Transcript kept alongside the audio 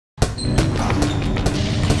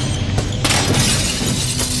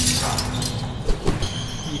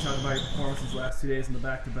these last 2 days in the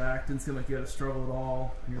back-to-back. Didn't seem like you had a struggle at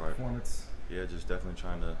all in your performance. Yeah, just definitely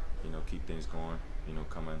trying to, keep things going,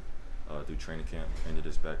 coming through training camp into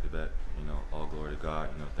this back-to-back, all glory to God,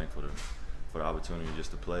 thankful for the opportunity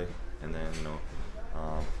just to play. And then,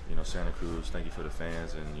 Santa Cruz, thank you for the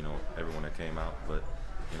fans and, everyone that came out. But,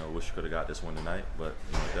 wish you could have got this one tonight. But,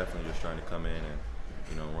 definitely just trying to come in and,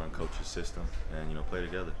 run coach's system and, play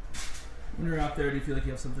together. When you're out there, do you feel like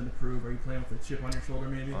you have something to prove? Are you playing with a chip on your shoulder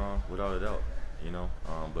maybe? Without a doubt,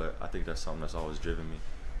 but I think that's something that's always driven me.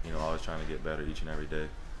 Always trying to get better each and every day.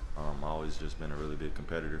 I've always just been a really big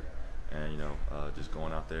competitor. And, just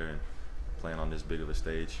going out there and playing on this big of a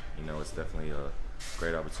stage, it's definitely a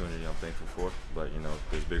great opportunity I'm thankful for. But,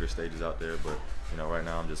 there's bigger stages out there. But, right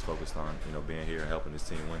now I'm just focused on, being here and helping this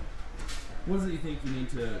team win. What is it you think you need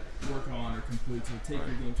to work on or complete to take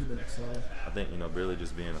your game to the next level? I think, really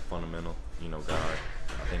just being a fundamental, guy.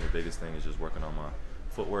 I think the biggest thing is just working on my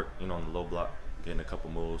footwork, on the low block, getting a couple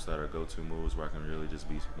moves that are go-to moves where I can really just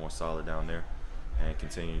be more solid down there and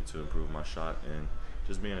continue to improve my shot and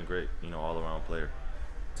just being a great, all-around player.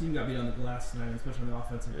 Team got beat on the glass tonight, especially on the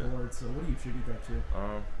offensive board. So what do you attribute that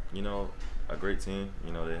to? A great team.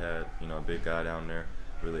 They had, a big guy down there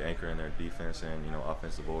really anchoring their defense and,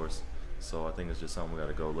 offensive boards. So I think it's just something we got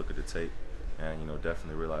to go look at the tape and,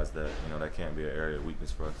 definitely realize that, that can't be an area of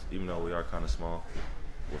weakness for us. Even though we are kind of small,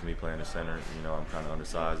 with me playing the center, I'm kind of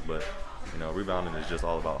undersized, but, rebounding is just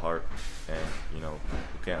all about heart. And,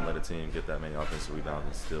 we can't let a team get that many offensive rebounds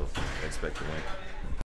and still expect to win.